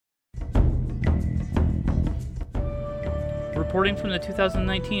Reporting from the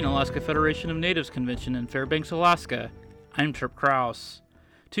 2019 Alaska Federation of Natives Convention in Fairbanks, Alaska, I'm Trip Krause.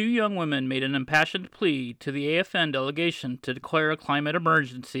 Two young women made an impassioned plea to the AFN delegation to declare a climate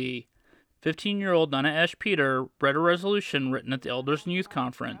emergency. 15-year-old Nana Esh Peter read a resolution written at the Elders and Youth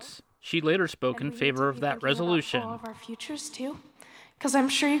Conference. She later spoke in favor of that resolution. All of our futures too, because I'm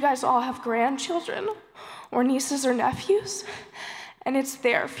sure you guys all have grandchildren or nieces or nephews, and it's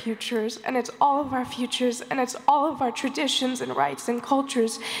their futures, and it's all of our futures, and it's all of our traditions and rights and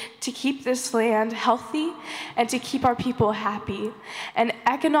cultures to keep this land healthy and to keep our people happy. And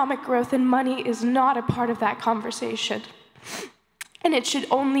economic growth and money is not a part of that conversation. And it should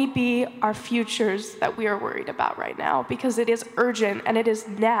only be our futures that we are worried about right now, because it is urgent and it is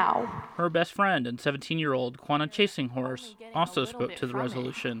now. Her best friend and 17-year-old Quanah Chasing Horse also spoke to the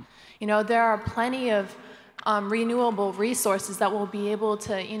resolution. You know, there are plenty of renewable resources that will be able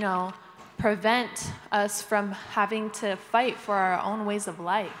to, prevent us from having to fight for our own ways of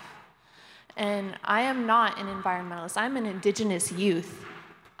life. And I am not an environmentalist. I'm an Indigenous youth.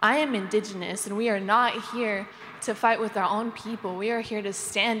 I am Indigenous, and we are not here to fight with our own people. We are here to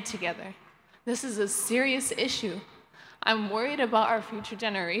stand together. This is a serious issue. I'm worried about our future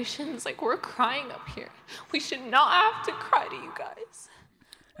generations. We're crying up here. We should not have to cry to you guys.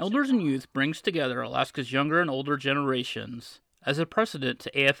 Elders and Youth brings together Alaska's younger and older generations. As a precedent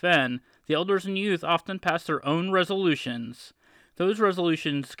to AFN, the Elders and Youth often pass their own resolutions. Those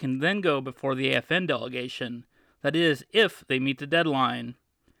resolutions can then go before the AFN delegation. That is, if they meet the deadline.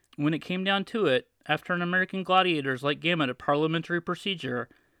 When it came down to it, after an American Gladiators-like gamut of parliamentary procedure,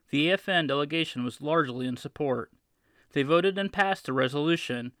 the AFN delegation was largely in support. They voted and passed a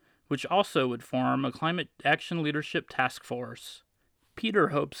resolution, which also would form a Climate Action Leadership Task Force. Peter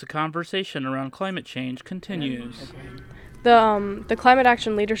hopes the conversation around climate change continues. The Climate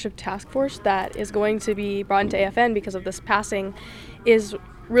Action Leadership Task Force that is going to be brought into AFN because of this passing is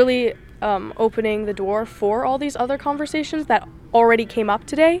really opening the door for all these other conversations that already came up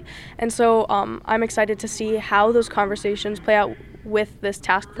today. And so I'm excited to see how those conversations play out with this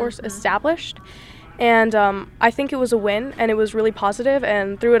task force established. And I think it was a win, and it was really positive,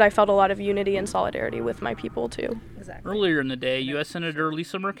 and through it I felt a lot of unity and solidarity with my people too. Exactly. Earlier in the day, U.S. Senator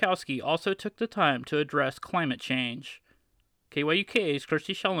Lisa Murkowski also took the time to address climate change. KYUK's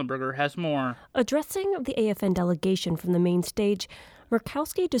Kirsty Schellenberger has more. Addressing the AFN delegation from the main stage,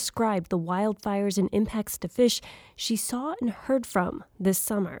 Murkowski described the wildfires and impacts to fish she saw and heard from this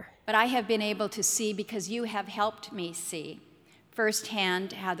summer. But I have been able to see, because you have helped me see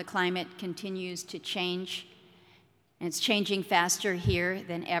firsthand, how the climate continues to change, and it's changing faster here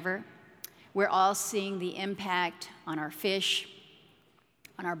than ever. We're all seeing the impact on our fish,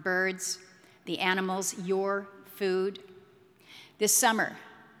 on our birds, the animals, your food. This summer,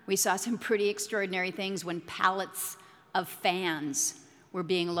 we saw some pretty extraordinary things when pallets of fans were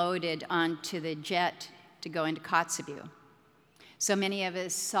being loaded onto the jet to go into Kotzebue. So many of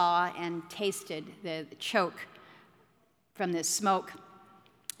us saw and tasted the choke from the smoke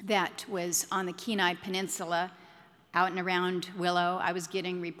that was on the Kenai Peninsula, out and around Willow. I was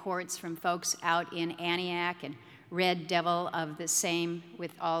getting reports from folks out in Aniak and Red Devil of the same,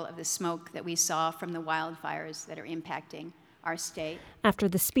 with all of the smoke that we saw from the wildfires that are impacting our state. After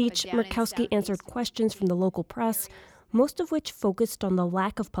the speech, Murkowski answered questions from the local press, most of which focused on the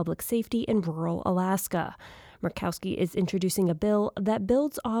lack of public safety in rural Alaska. Murkowski is introducing a bill that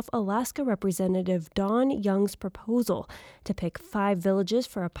builds off Alaska Representative Don Young's proposal to pick 5 villages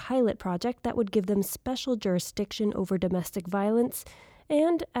for a pilot project that would give them special jurisdiction over domestic violence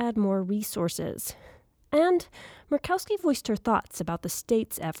and add more resources. And Murkowski voiced her thoughts about the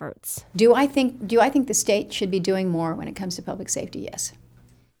state's efforts. Do I think the state should be doing more when it comes to public safety? Yes.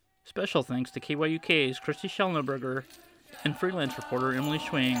 Special thanks to KYUK's Kirsty Schellenberger and freelance reporter Emily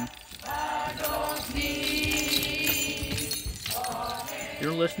Schwing.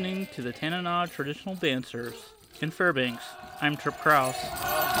 You're listening to the Tanana Traditional Dancers. In Fairbanks, I'm Trip Krause.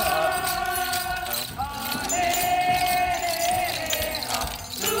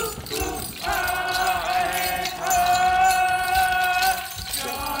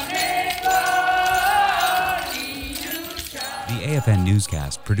 The AFN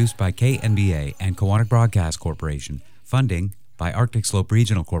newscast produced by KNBA and Kawanak Broadcast Corporation. Funding by Arctic Slope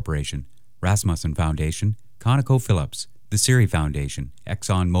Regional Corporation, Rasmussen Foundation, ConocoPhillips, the Siri Foundation,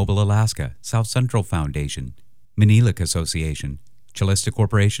 Exxon Mobil Alaska, South Central Foundation, Manilik Association, Chalista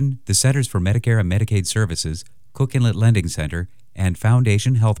Corporation, the Centers for Medicare and Medicaid Services, Cook Inlet Lending Center, and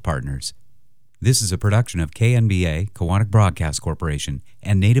Foundation Health Partners. This is a production of KNBA, Kawanak Broadcast Corporation,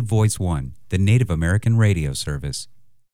 and Native Voice One, the Native American radio service.